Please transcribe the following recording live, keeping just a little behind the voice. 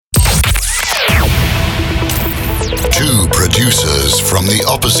producers from the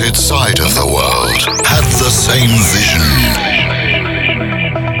opposite side of the world had the same vision.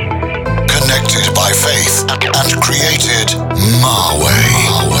 Connected by faith and created Marway.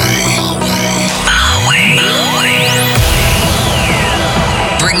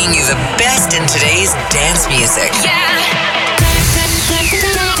 Bringing you the best in today's dance music.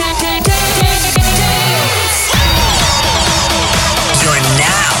 You're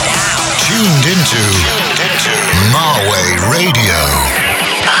now tuned into Marway Radio.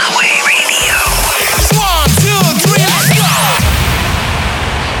 Marway Radio. 1, 2, 3, let's go!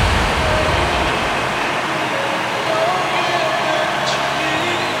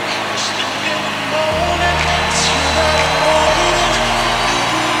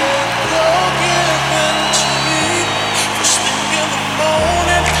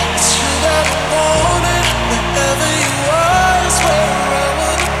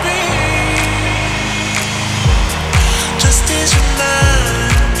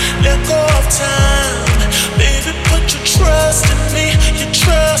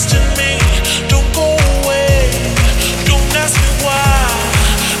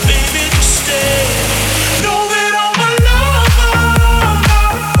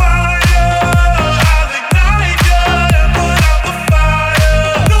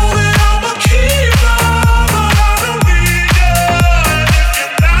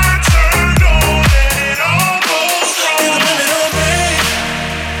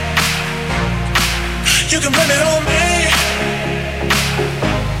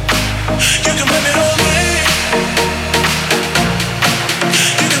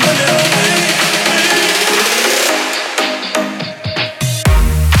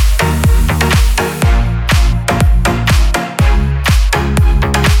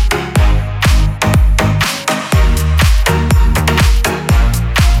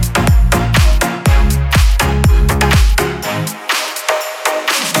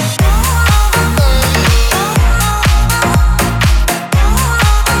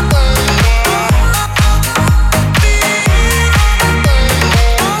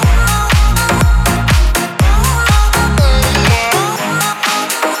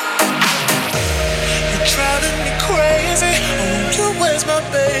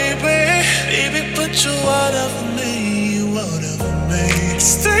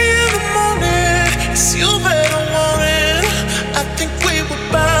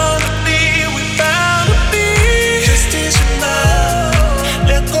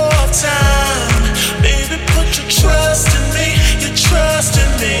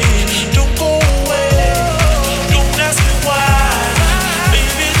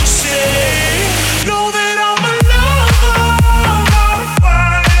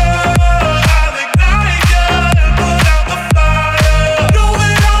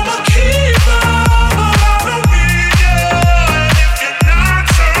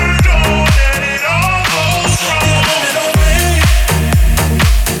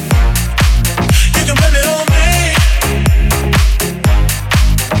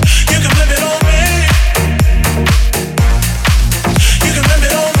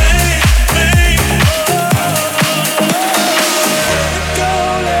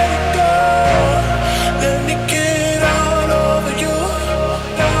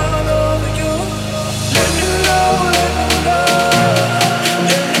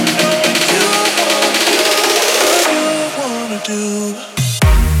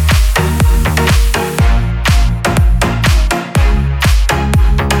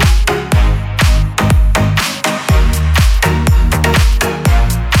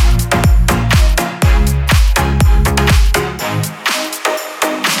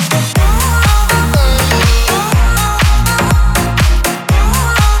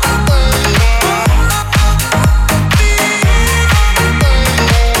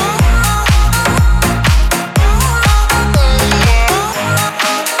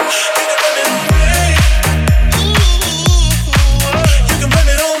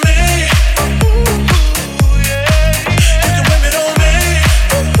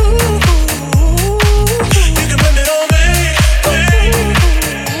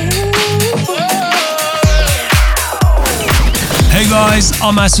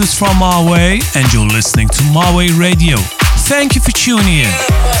 I'm Asus from Marway, and you're listening to Marway Radio. Thank you for tuning in.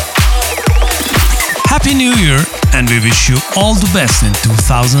 Happy New Year, and we wish you all the best in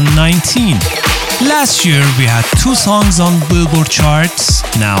 2019. Last year we had 2 songs on Billboard charts.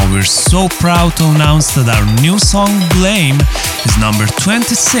 Now we're so proud to announce that our new song Blame is number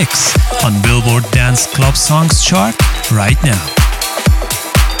 26 on Billboard Dance Club Songs chart right now.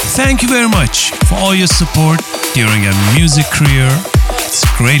 Thank you very much for all your support during your music career. It's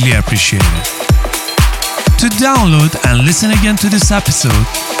greatly appreciated. To download and listen again to this episode,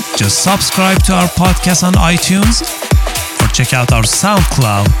 just subscribe to our podcast on iTunes or check out our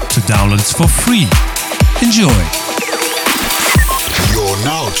SoundCloud to download it for free. Enjoy. You're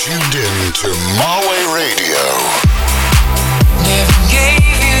now tuned in to Marway Radio. Never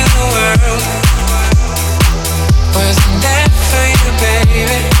gave you the world. Wasn't that for you,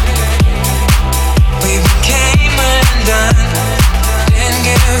 baby? We became undone. Didn't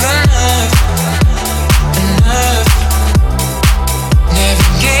give enough. Never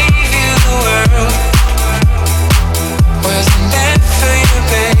gave you the world. Wasn't that for you,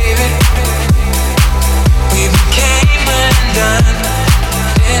 baby? We became undone.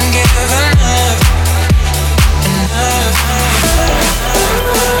 Didn't give enough.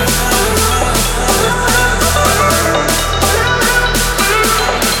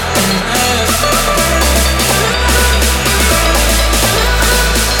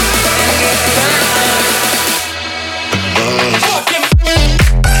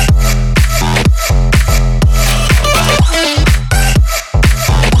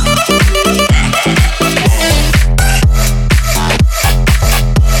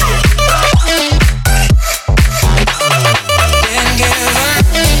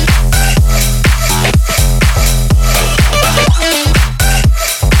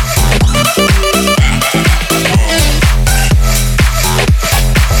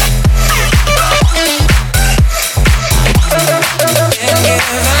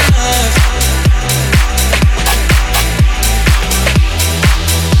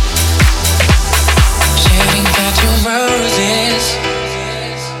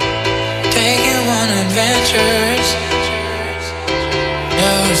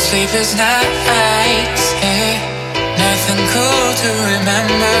 Sleepless nights, yeah. Nothing cool to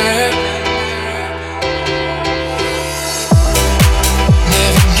remember.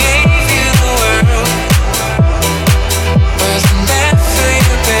 Never gave you the world. Wasn't that for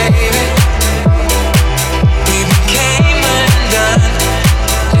you, baby? We became undone.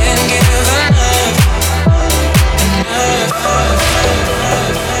 Didn't give enough.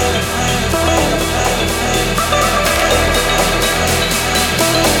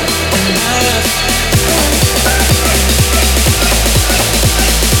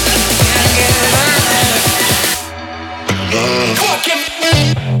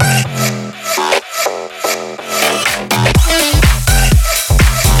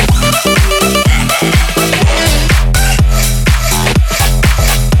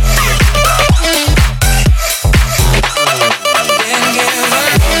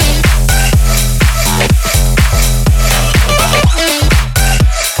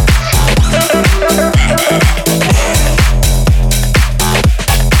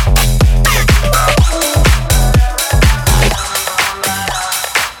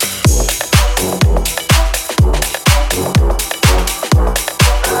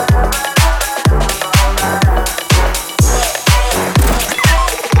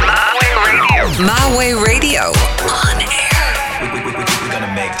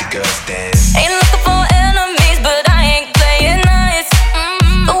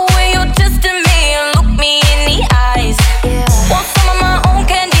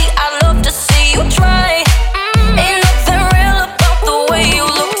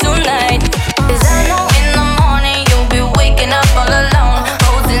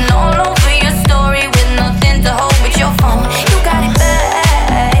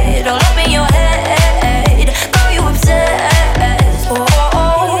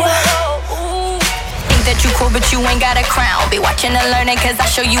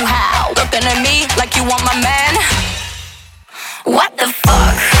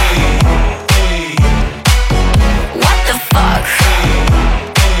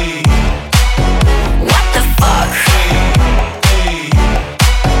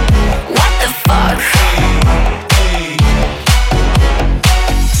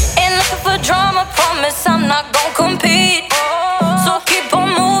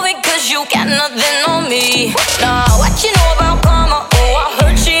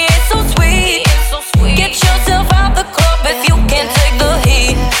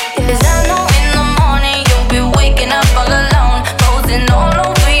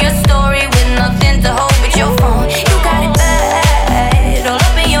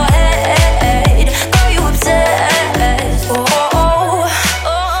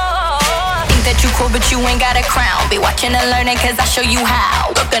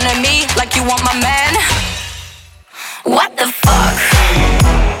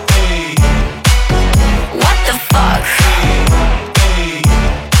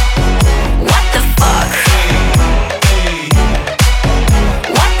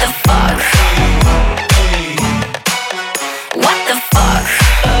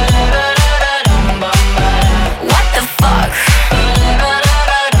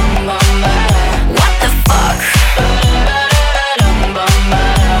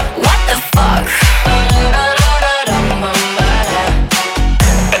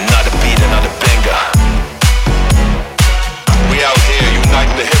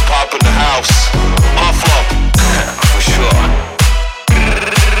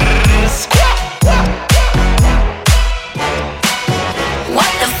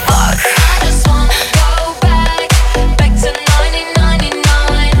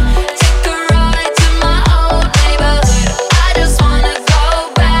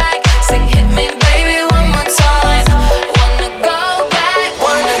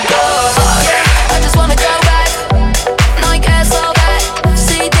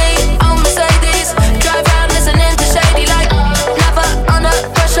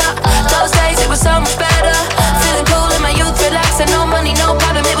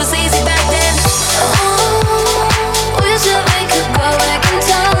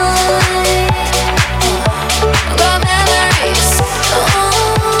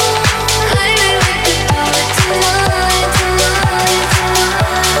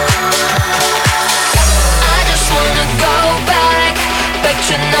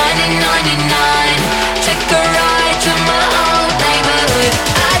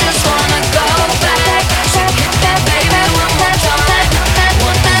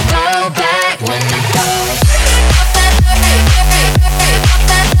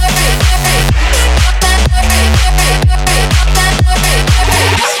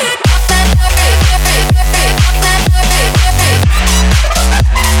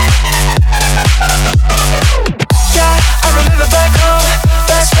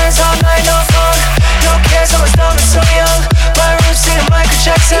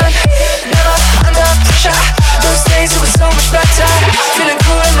 done. Never under pressure. Those days it was so much better. Feeling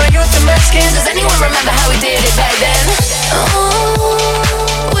cool in my youth and skin. Does anyone remember how we did it back then?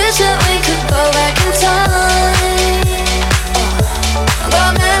 Oh, wish that we could go back in time.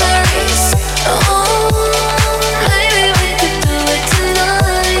 Got memories. Oh, maybe we could do it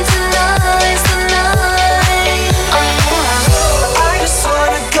tonight, tonight, tonight. I just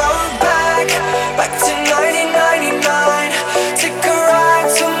wanna go back to 1999. Take a ride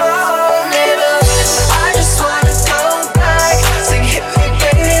to my old neighborhood. I just wanna go back, sing hit me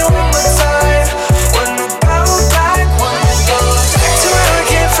baby one more time. Wanna go back, wanna go back to where we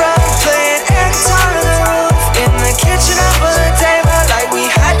came from, playing air guitar on the roof, in the kitchen over the table, like we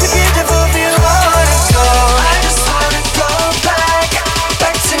had the beautiful view. I wanna go, I just wanna go back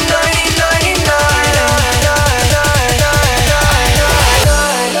to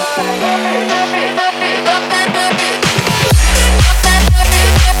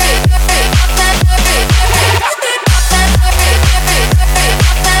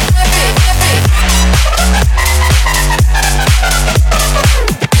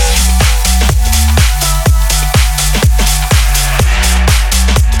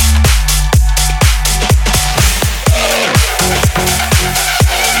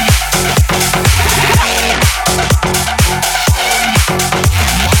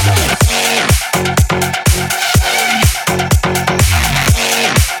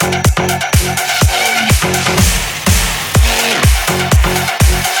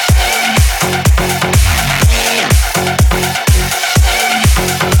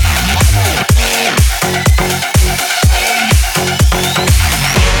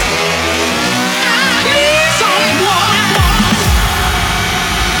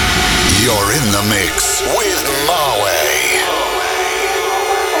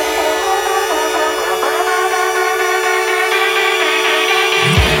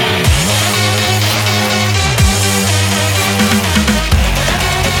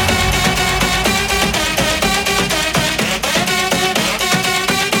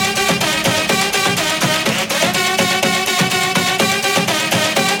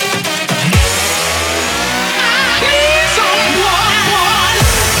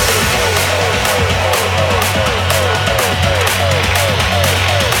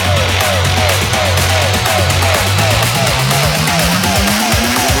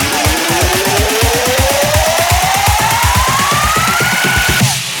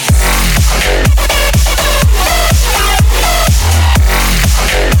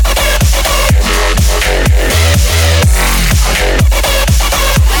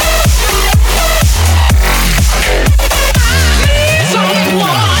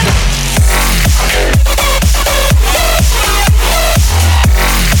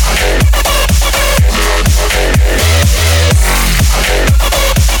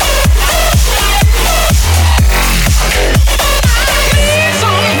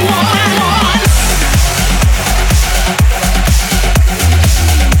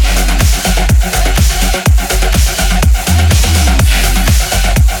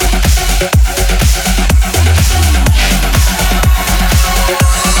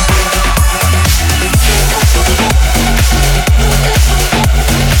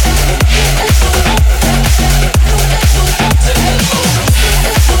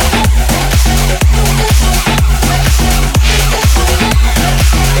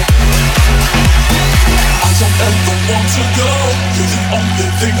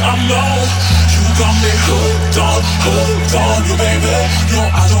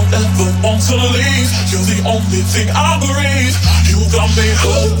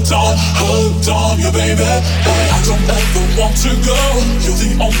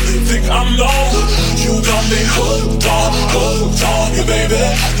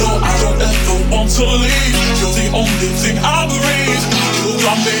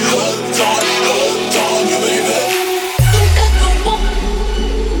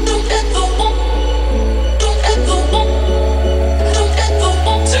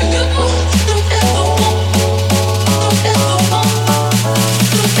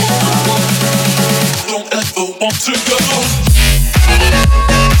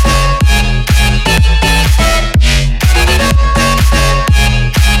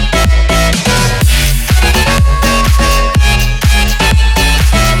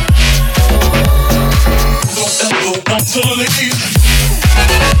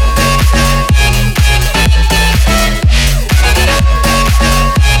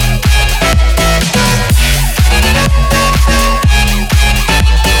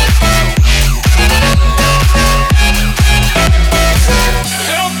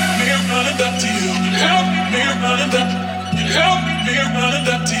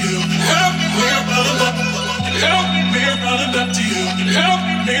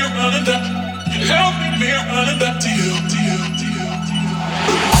me running back. You held me running back to you, to you, to you, to you.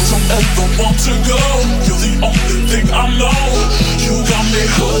 I don't ever want to go. You're the only thing I know. You got me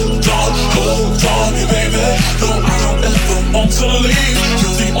hooked on you, baby. No, I don't ever want to leave.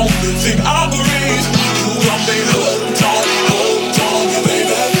 You're the only thing I breathe. You got me hooked on you,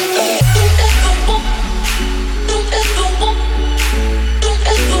 baby.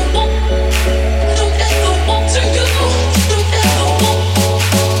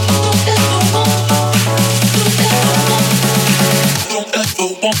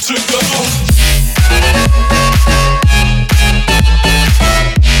 Want to go.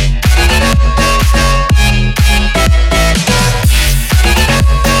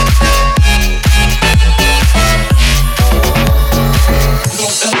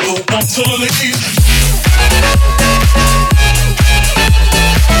 To leave.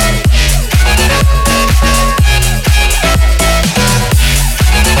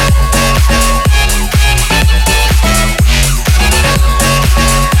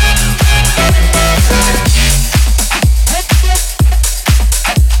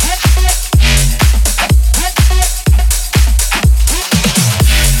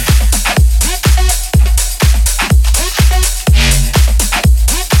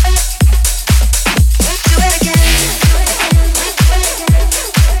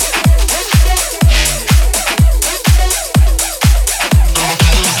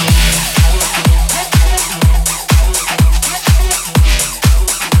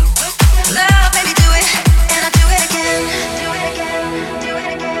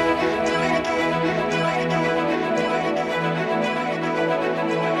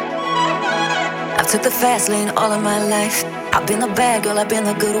 Took the fast lane all of my life. I've been the bad girl, I've been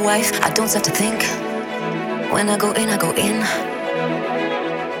the good wife. I don't have to think. When I go in, I go in.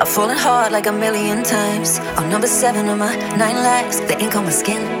 I've fallen hard like a million times. On number 7 of my 9 lives. The ink on my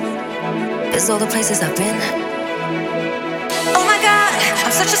skin is all the places I've been. Oh my God,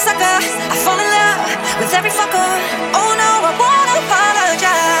 I'm such a sucker. I fall in love with every fucker. Oh no, I wanna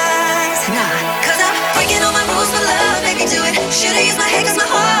apologize. Nah, cause I'm breaking all my rules for love. Make me do it. Should've used my head cause my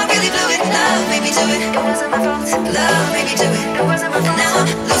heart really blew it. Love made me do it. It wasn't my fault. Love made me do it. It wasn't my fault. Now I'm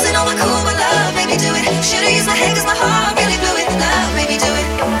losing all my cool, but love made me do it. Should've used my head cause my heart really blew it. Love made me do it.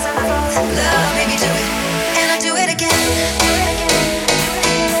 It wasn't my fault. Love made me do it. And I do it again.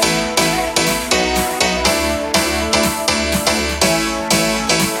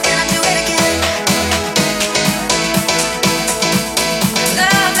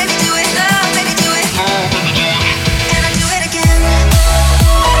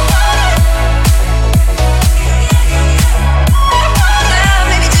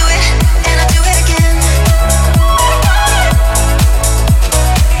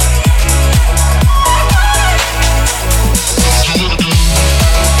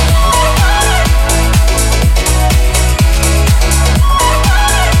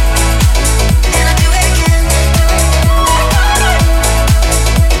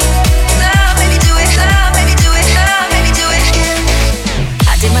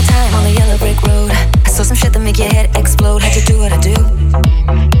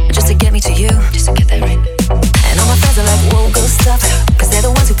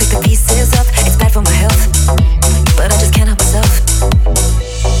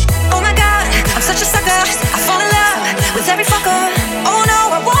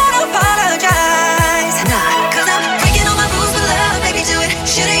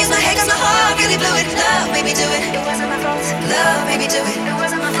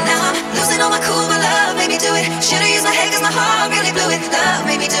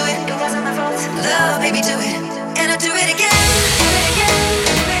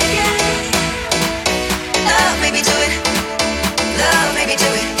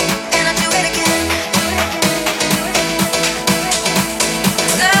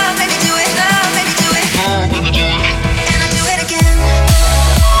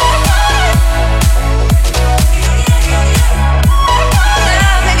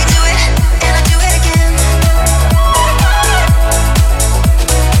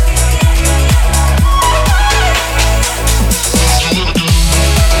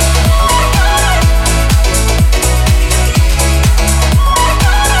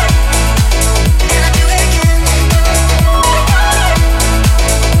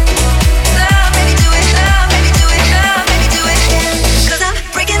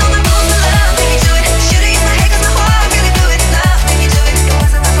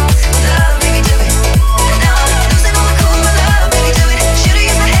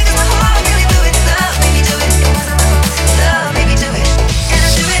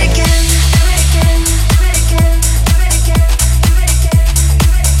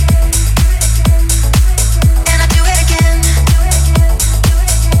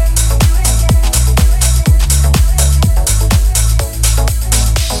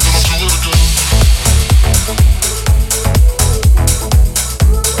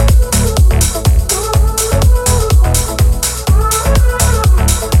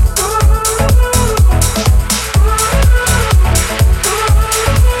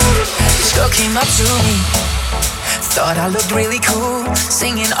 came up to me, thought I looked really cool,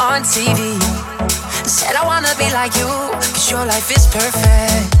 singing on TV. Said I wanna be like you, cause your life is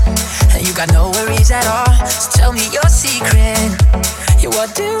perfect, and you got no worries at all, so tell me your secret. Yeah,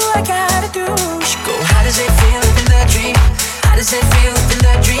 what do I gotta do? She go, how does it feel living the dream? How does it feel living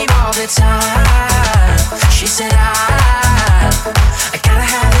the dream all the time? She said I gotta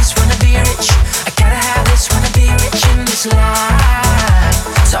have this, wanna be rich. I gotta have this, wanna be rich in this life.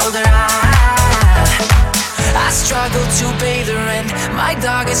 Told her I struggle to pay the rent. My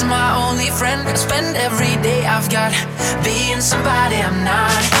dog is my only friend. I spend every day I've got being somebody I'm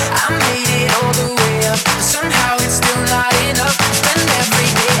not. I made it all the way up, but somehow it's still not enough. Spend every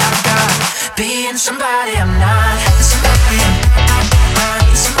day I've got being somebody I'm not. Somebody I'm not.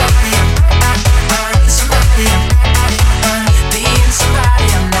 Somebody I'm not. Somebody I'm not. Being somebody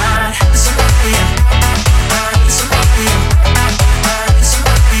I'm not. Somebody I'm not. Somebody I'm not.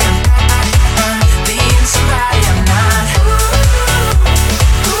 Somebody I'm not. Being somebody I'm not.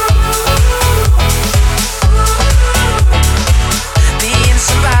 Being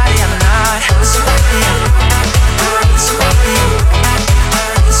somebody I'm not. Somebody I'm not. Somebody I'm not.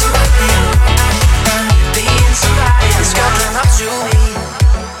 Somebody I'm not. Being somebody I'm not. This girl came up to me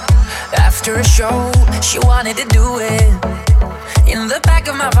after a show. She wanted to do it in the back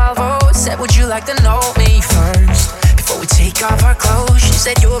of my Volvo. Said, would you like to know me first before we take off our clothes? She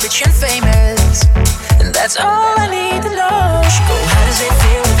said, you're rich and famous, and that's all I need to know. She go, how does it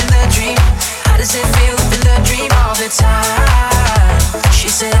feel living the dream? How does it feel living the dream all the time? She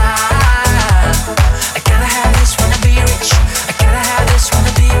said, I gotta have this, wanna be rich. I gotta have this,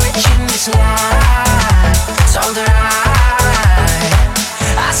 wanna be rich in this life. Told her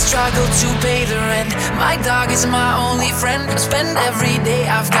I struggle to pay the rent. My dog is my only friend. I spend every day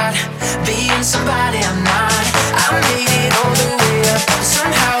I've got being somebody I'm not. I made it all the way up, but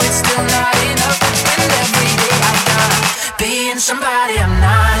somehow it's still not enough. Spend every day I've got being somebody I'm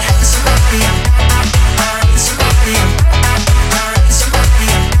not. Somebody I'm not. Somebody I'm not. Somebody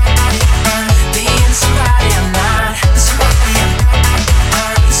I'm not. Being somebody I'm not. Somebody I'm not.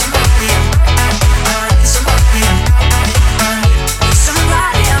 Somebody I'm not. Somebody I'm not. Somebody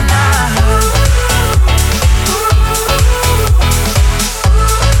I'm not.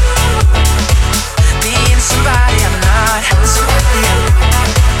 Being somebody I'm not. Somebody I'm not.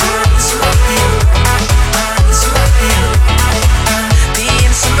 Somebody I'm not. Somebody I'm not.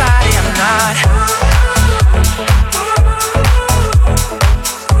 Being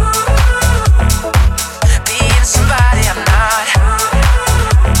somebody I'm not. Being somebody I'm not.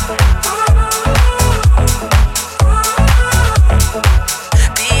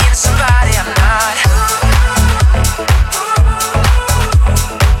 Being somebody I'm not.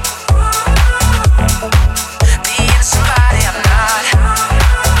 Being somebody I'm not.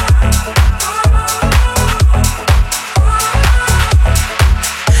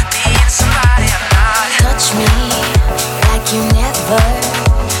 Being somebody I'm not. Touch me like you never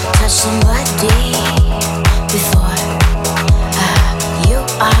touched somebody before. You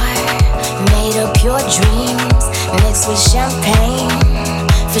are made of pure dreams mixed with champagne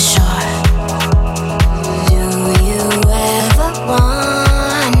for sure. Do you ever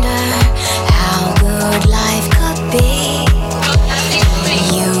wonder how good life could be?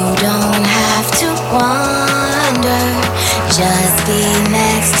 You don't have to wonder, just be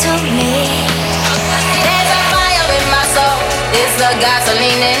next to me. There's a fire in my soul. It's the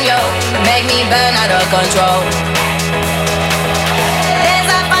gasoline in you. Make me burn out of control. There's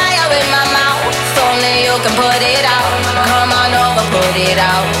a fire in my mouth. Only you can put it out. Come on over, put it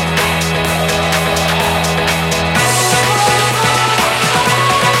out.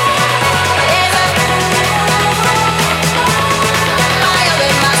 There's a fire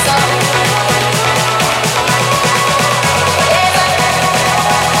in my soul. There's a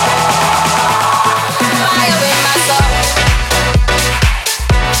fire in my soul.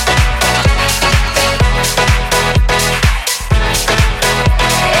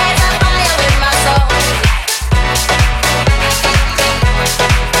 There's a fire in my soul.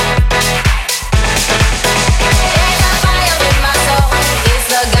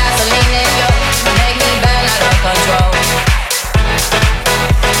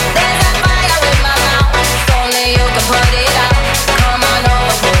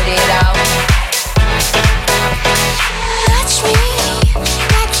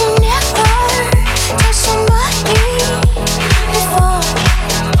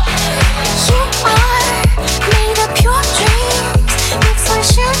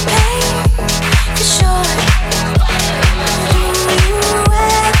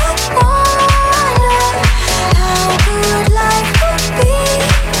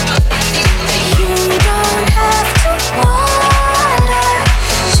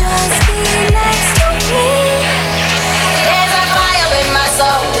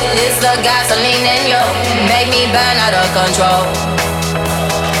 out of control.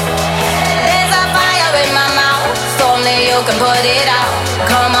 There's a fire in my mouth, only you can put it out.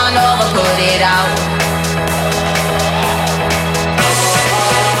 Come on over, put it out.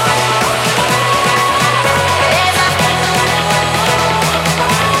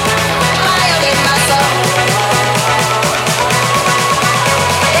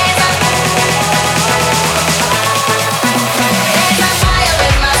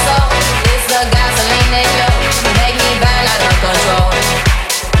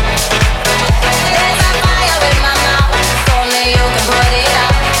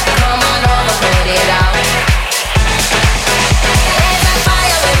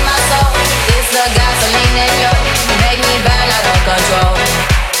 Control.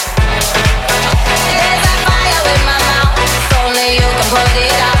 There's a fire in my mouth, only you can put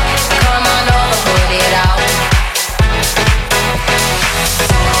it out. Come on over, put it out.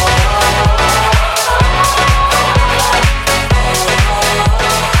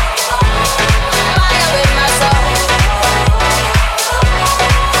 Fire in my soul.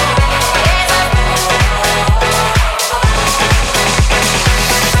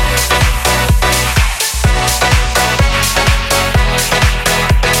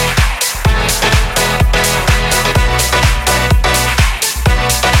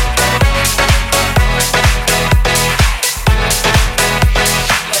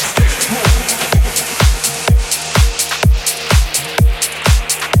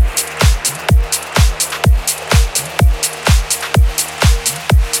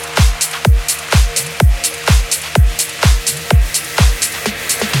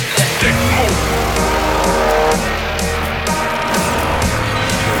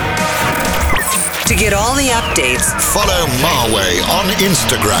 To get all the updates, Follow Marway on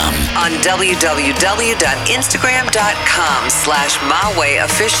Instagram. on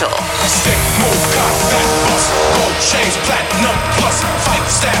www.instagram.com/MaWayOfficial. Stick, move, got that bus. Gold chains, platinum plus. Fight,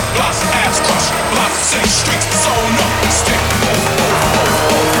 stab, blast, ass crush. Block, city streets, zone up. Stick, move.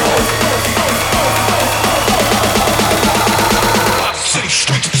 Block, city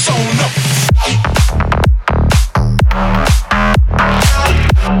streets, zone up.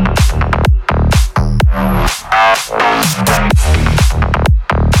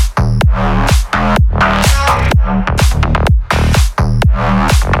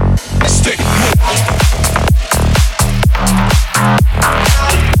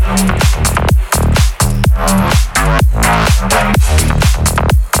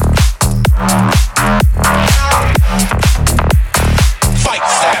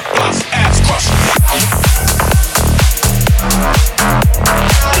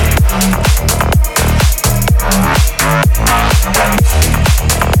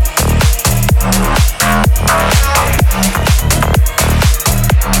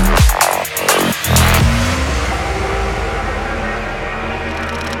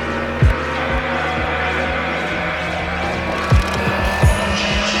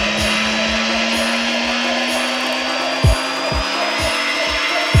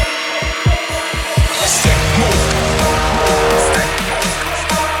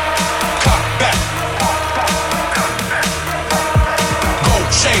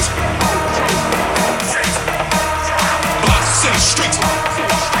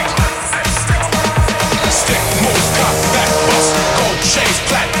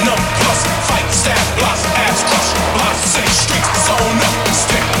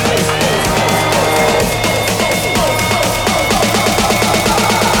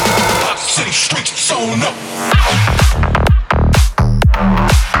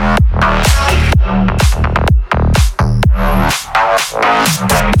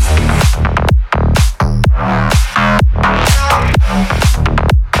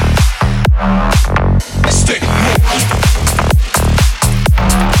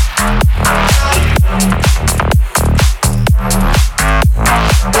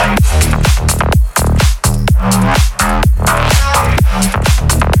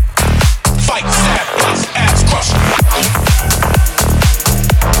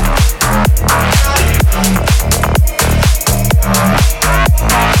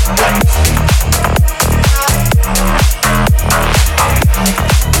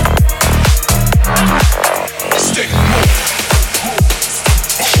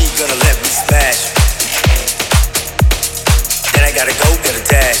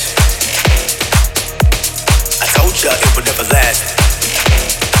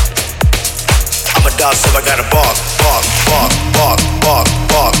 dog, so I gotta bark, bark, bark, bark, bark,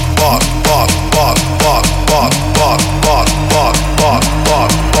 bark, bark, bark, bark, bark, bark, bark, bark, bark, bark, bark, bark, bark,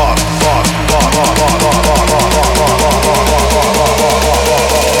 bark,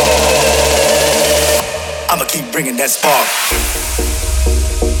 I'ma keep bringing that spark.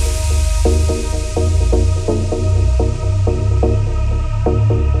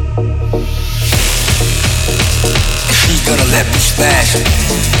 She's gonna let me smash.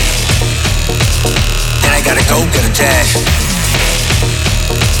 Then I gotta go get a dash.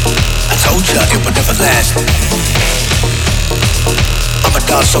 I told ya it would never last. I'm a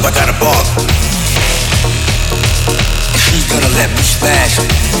dog, so I gotta bark. She's gonna let me smash.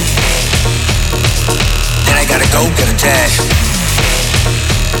 Then I gotta go get a dash.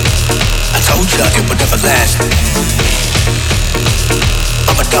 I told ya it would never last.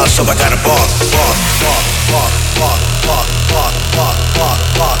 I'm a dog, so I gotta bark, bark, bark, bark, bark, bark, bark, bark,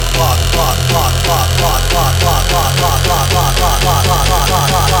 bark, bark, bark, bark, bark, bark, bark, bark, bark, bark,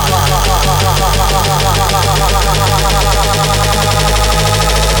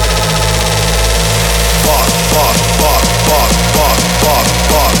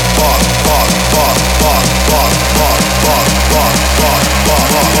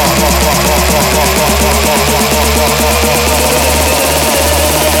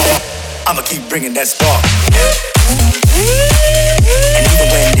 I'ma keep bringing that spark. And even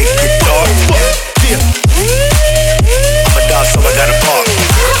when it get dark, yeah. I'm a dog, so I gotta bark.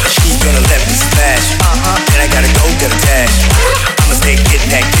 She's gonna let me smash. Then I gotta go get a dash. I'ma stay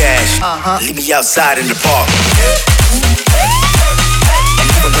getting that cash. Leave me outside in the park. And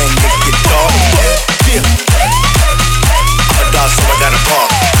even when it get dark, yeah. I'm a dog, so I gotta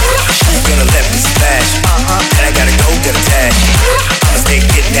bark. She's gonna let me smash. Then I gotta go get a dash. I'ma stay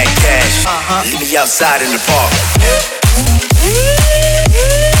getting that cash. Leave me outside in the park.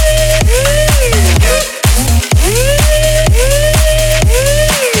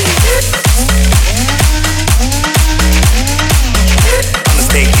 I'ma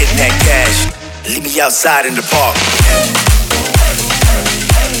stay getting that cash. Leave me outside in the park.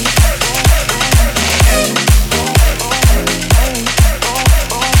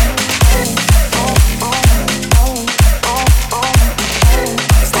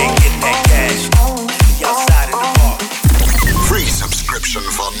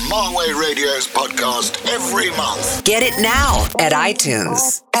 For Marway Radio's podcast every month. Get it now at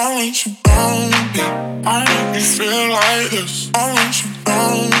iTunes. I want you on me. I make me feel like this. I want you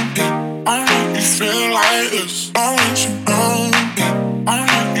on me. I make me feel like this. I want you on me. I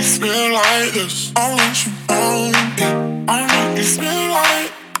make me feel like this. I want you on me. I make me feel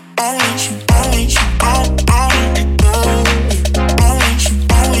like. I want you. I want you. I want you.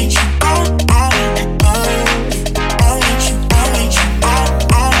 I want you. I want you. I want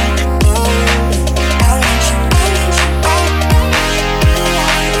you.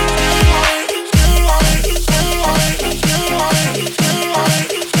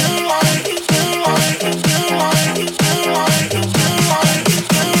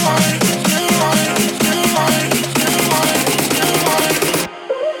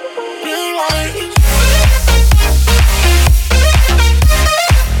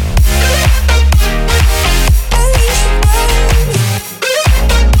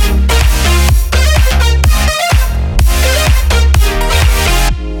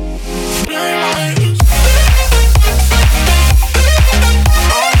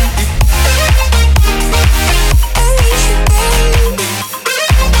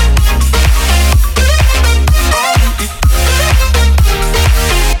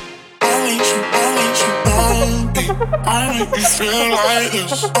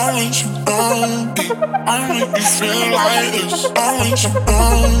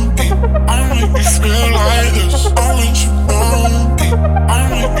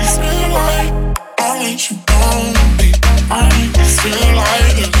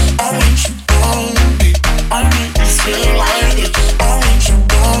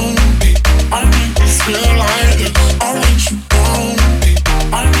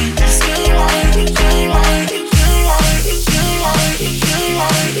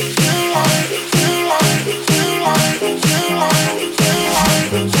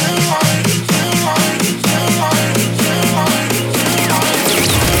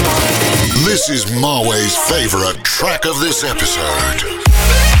 This is Marway's favourite track of this episode. I want you.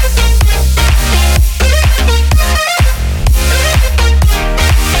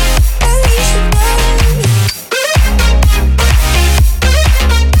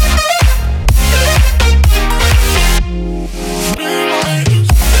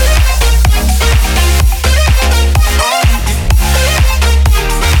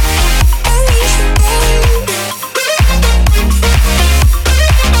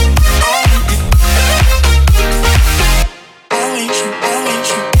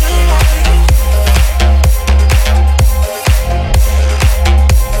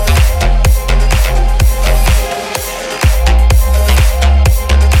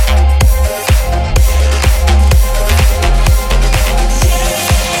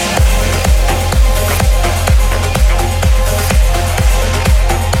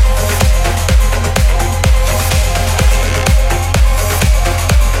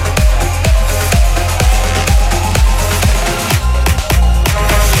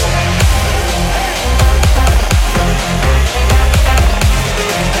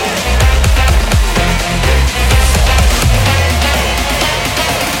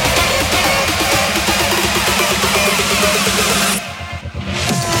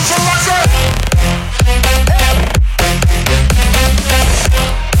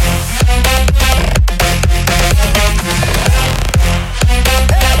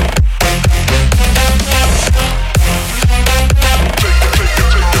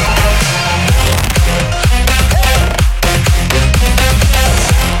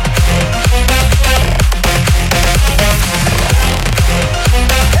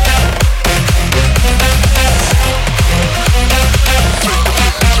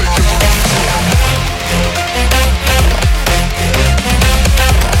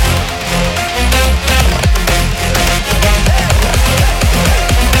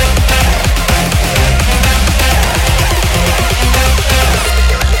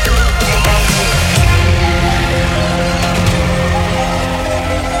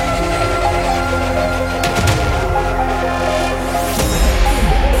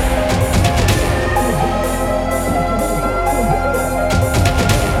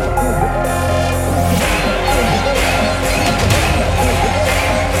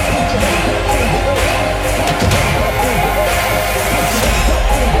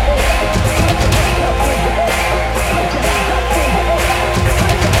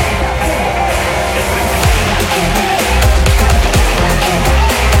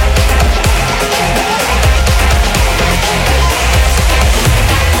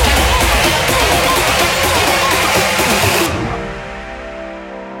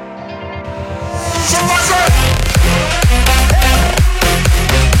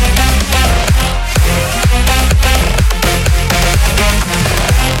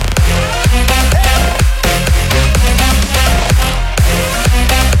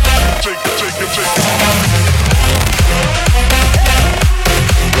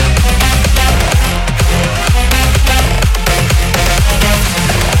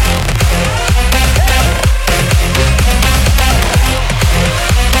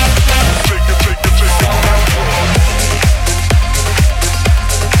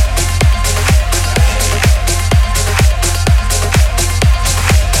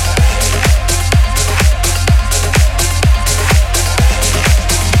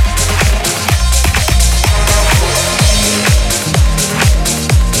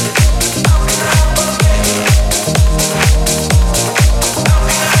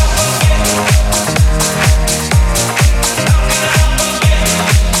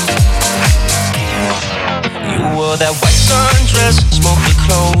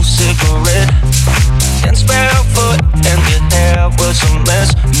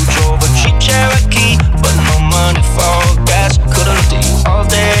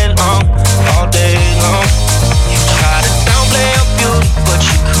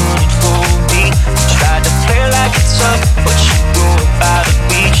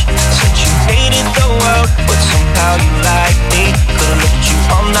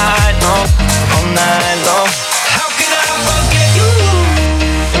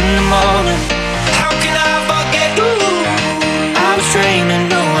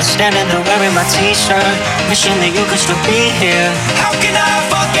 standing there wearing my t-shirt, wishing that you could still be here. How can I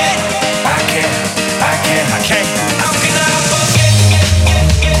forget? I can't. How can I forget?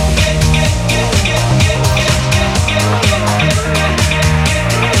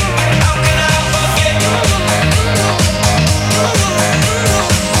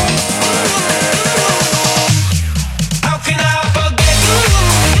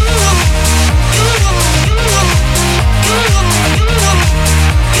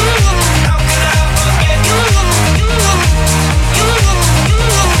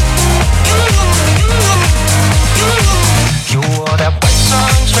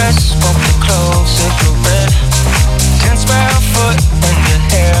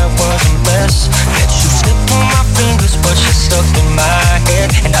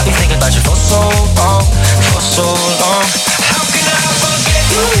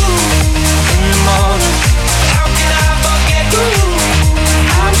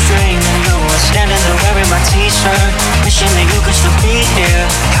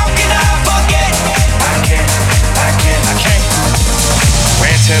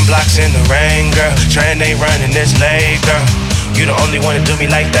 In the rain, girl, train ain't running this late, girl. You the only one to do me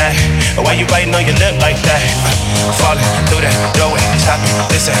like that. Why you biting on your lip like that? Falling through that doorway, stopping,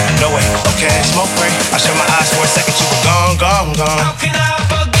 this ain't no way. Okay, smoke break. I shut my eyes for a second, you were gone. How can I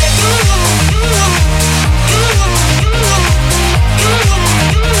forget?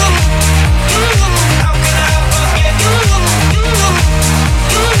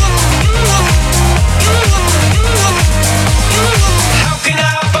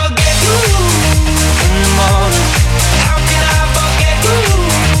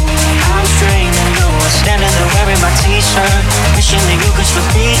 My t-shirt, wishing that you could still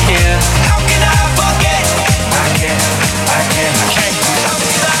be here. How can I forget? I can't. How can I forget?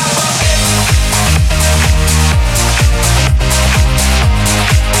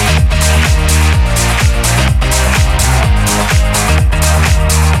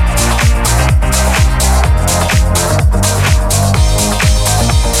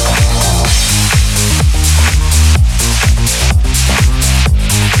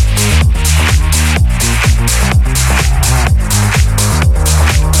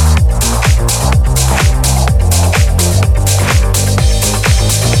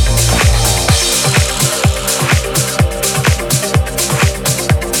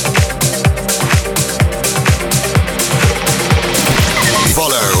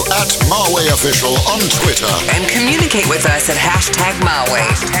 Official on Twitter. And communicate with us at #MyWay.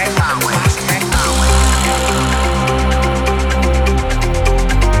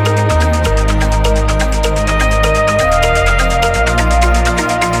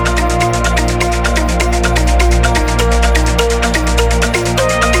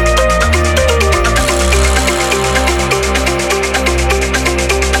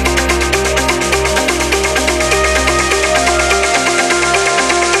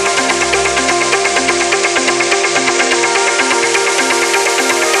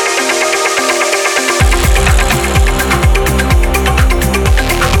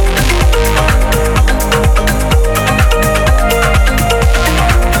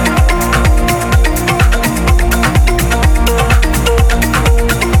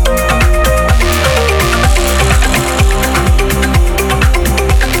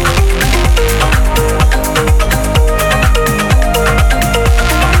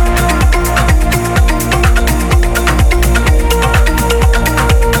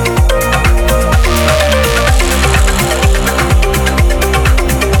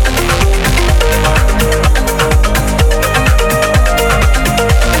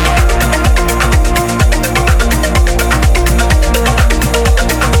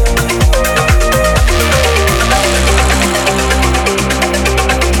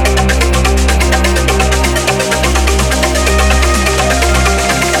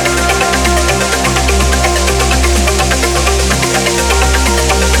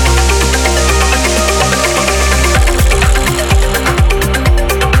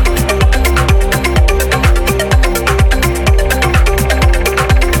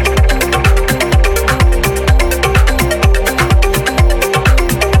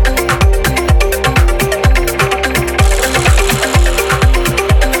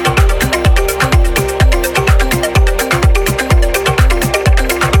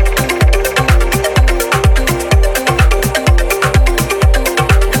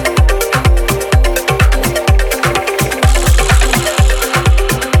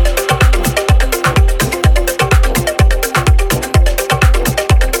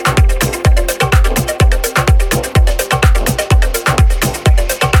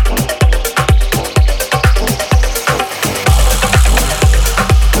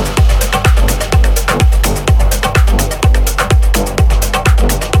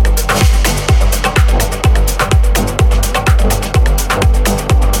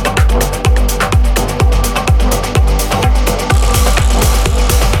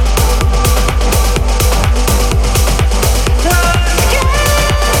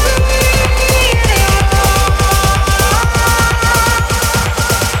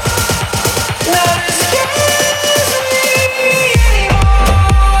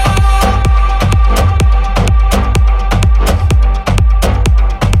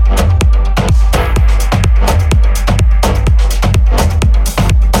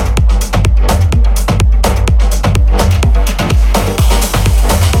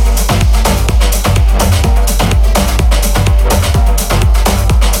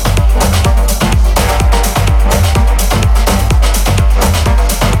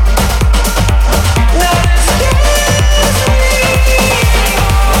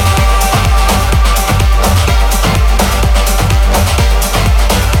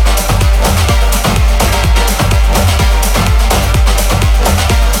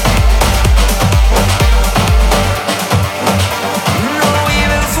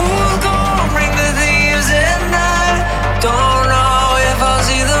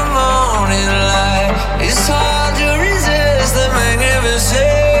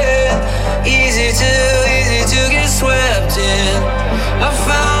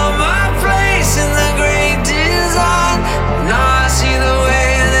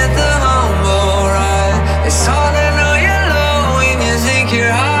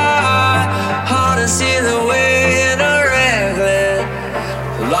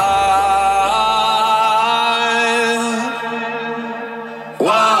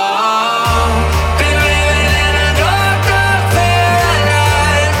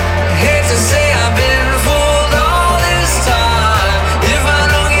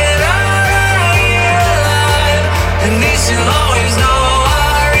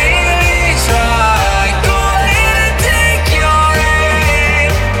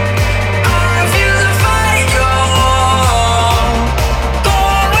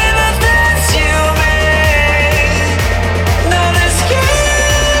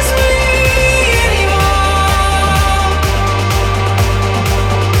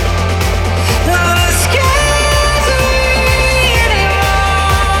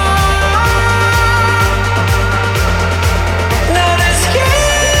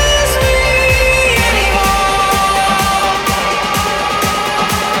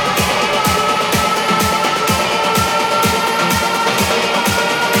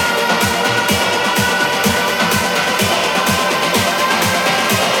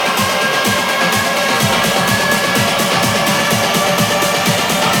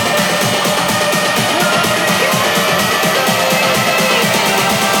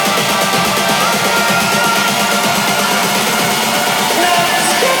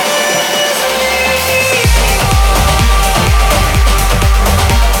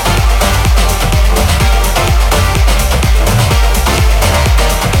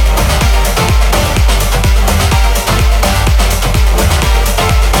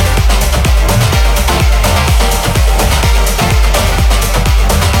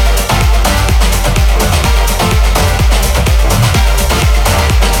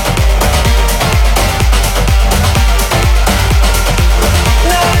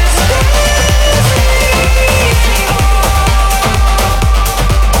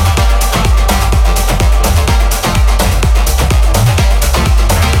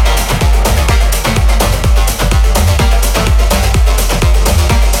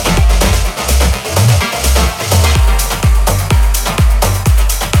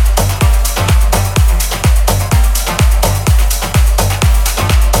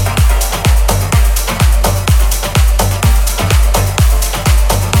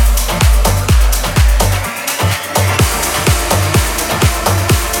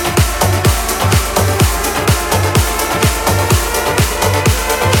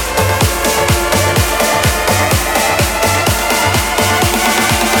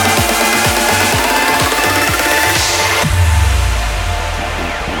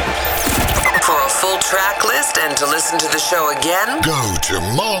 listen to the show again? Go to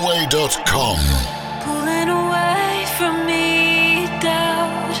marway.com. Pulling away from me,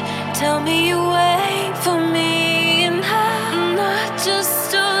 doubt. Tell me you wait for me, and I'm not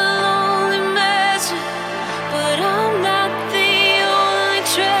just a lonely measure, but I'm not the only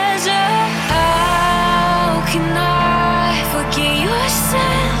treasure. How can I forget your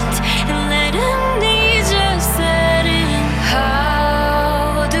scent and let amnesia set in?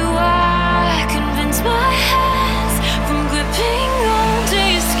 How do I convince my hands from gripping onto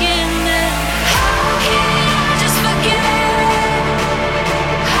your skin? And how can I just forget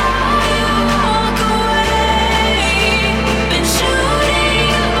how you walk away? Been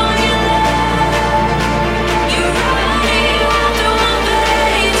shooting up on your love. You're running out through my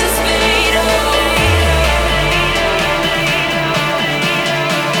veins, just fade away.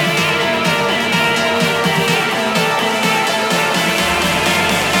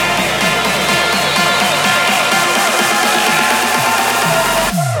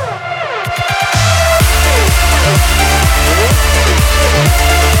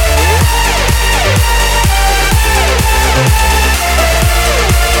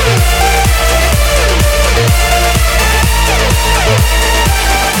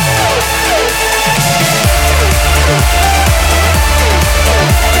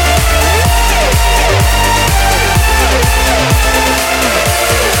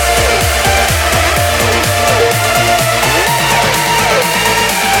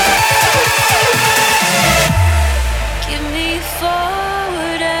 Give me a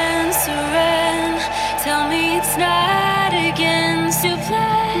forward answer and tell me it's not against your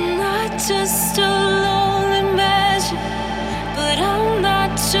plan. Not just a lonely measure, but I'm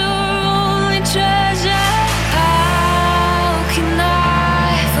not your only treasure. How can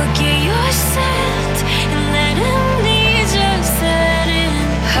I forget your scent and let amnesia set in?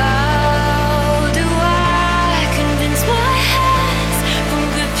 How do I convince my hands from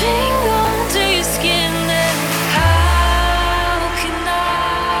gripping onto your skin? And how can I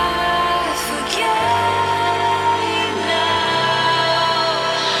forget you now?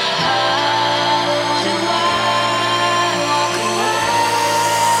 How do I walk away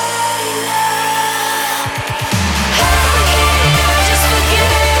now? How can I just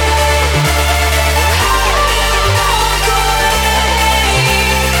forget how you walk away?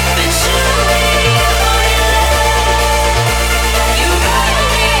 Been shooting up on your love. You're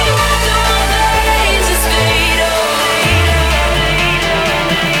running out through my veins, just fade away.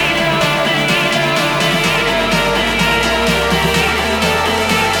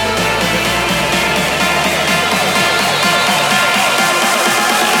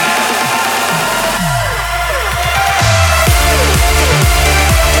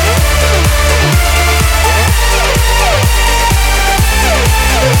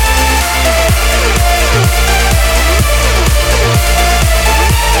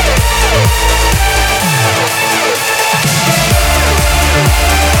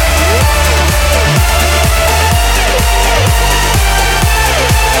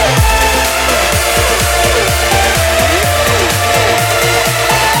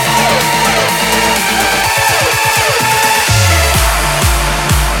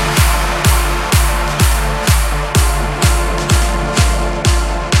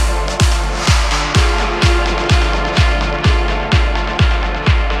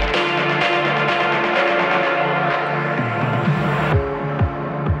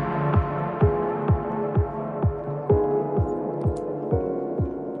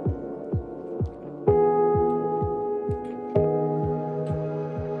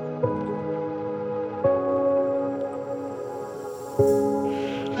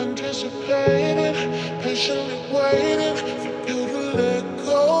 Anticipating, patiently waiting for you to let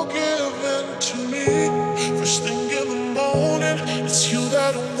go, give in to me. First thing in the morning, it's you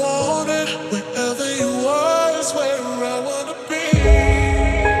that I wanted. Wherever you are is where I wanna be.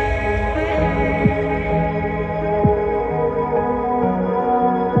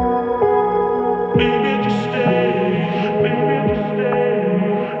 Baby, just stay. Baby, just stay.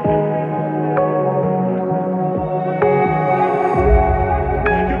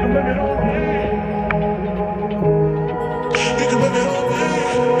 You can make it all right. You can make it all right.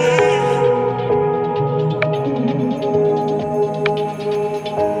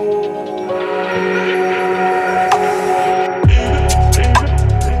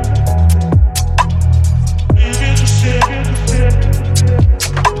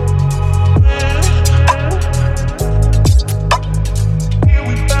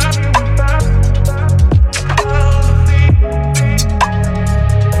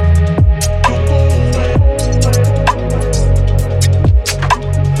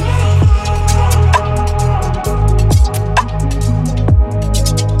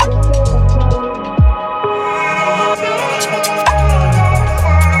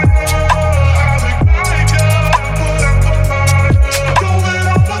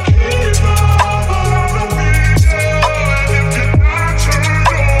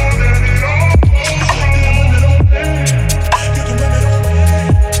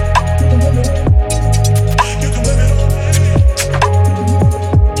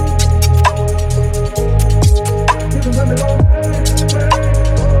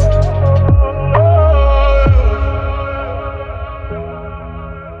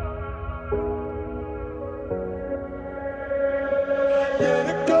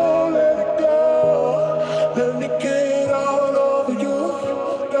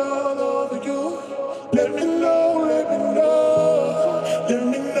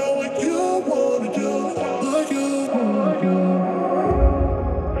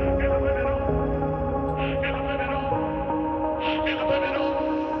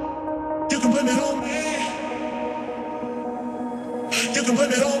 can blame it on me. You can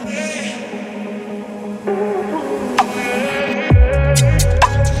blame it on me.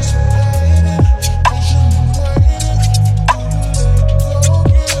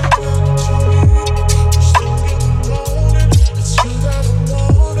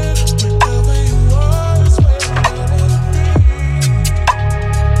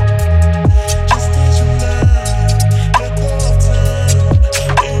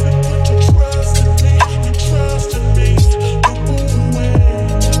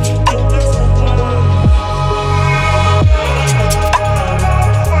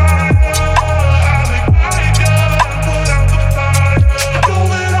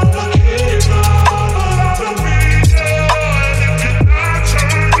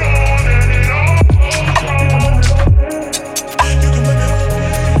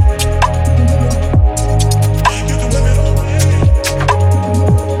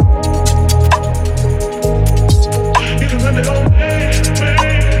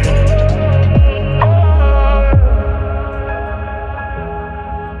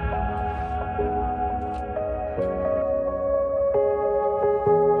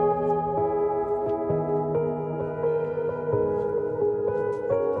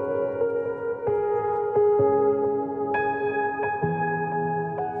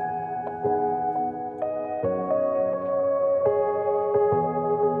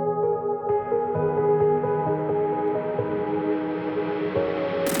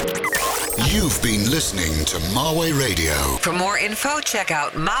 You've been listening to Marway Radio. For more info, check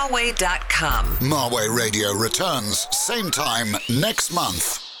out marway.com. Marway Radio returns same time next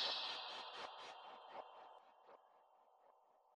month.